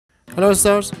Hello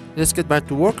stars, let's get back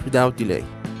to work without delay.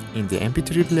 In the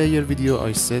MP3 player video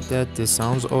I said that the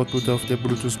sounds output of the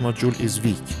Bluetooth module is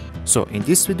weak. So in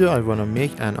this video I wanna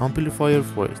make an amplifier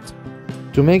for it.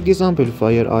 To make this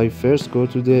amplifier I first go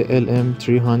to the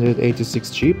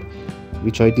LM386 chip,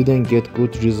 which I didn't get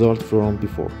good result from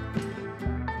before.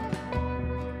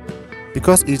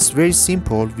 Because it's very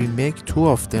simple, we make two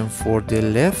of them for the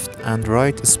left and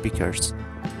right speakers.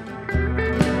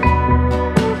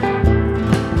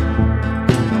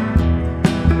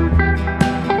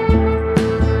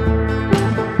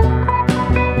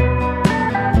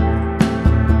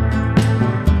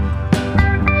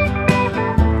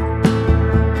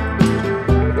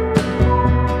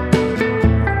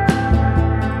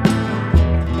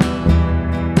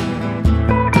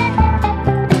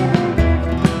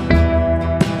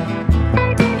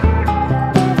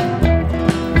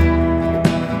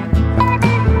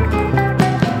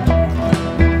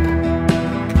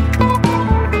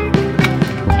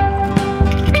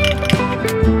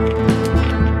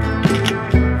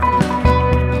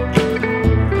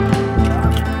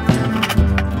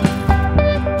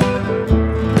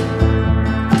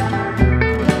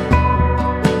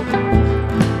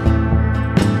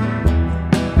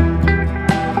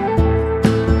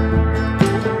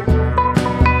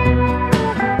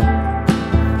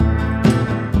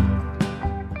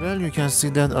 You can see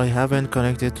that I haven't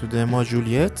connected to the module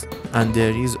yet, and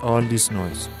there is all this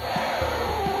noise.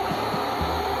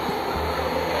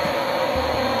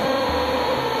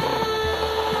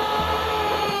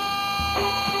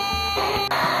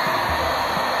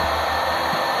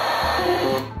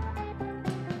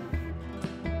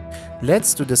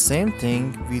 Let's do the same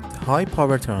thing with high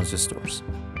power transistors.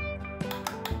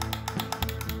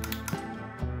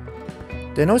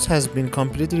 The noise has been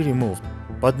completely removed,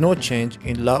 but no change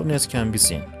in loudness can be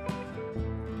seen.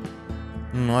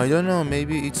 I don't know,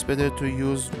 maybe it's better to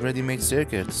use ready-made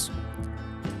circuits.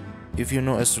 If you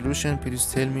know a solution, please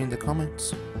tell me in the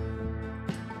comments.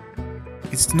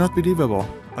 It's not believable.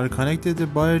 I connected the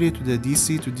battery to the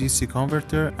DC to DC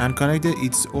converter and connected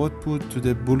its output to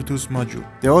the Bluetooth module.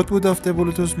 The output of the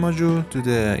Bluetooth module to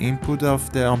the input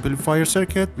of the amplifier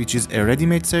circuit, which is a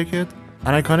ready-made circuit,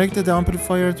 and I connected the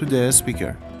amplifier to the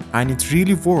speaker. And it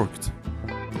really worked.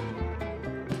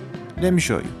 Let me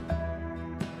show you.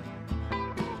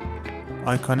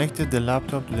 I connected the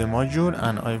laptop to the module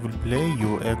and I will play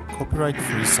you a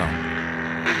copyright-free song.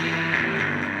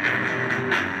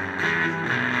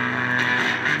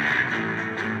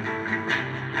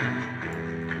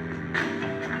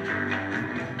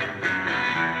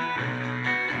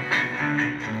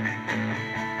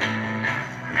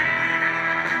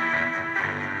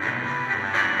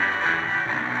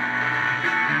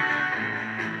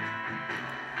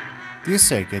 This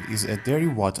circuit is a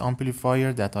 30-watt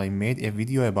amplifier that I made a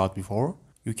video about before.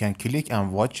 You can click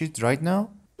and watch it right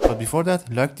now. But before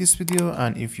that, like this video,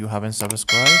 and if you haven't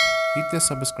subscribed, hit the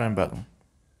subscribe button.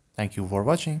 Thank you for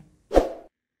watching.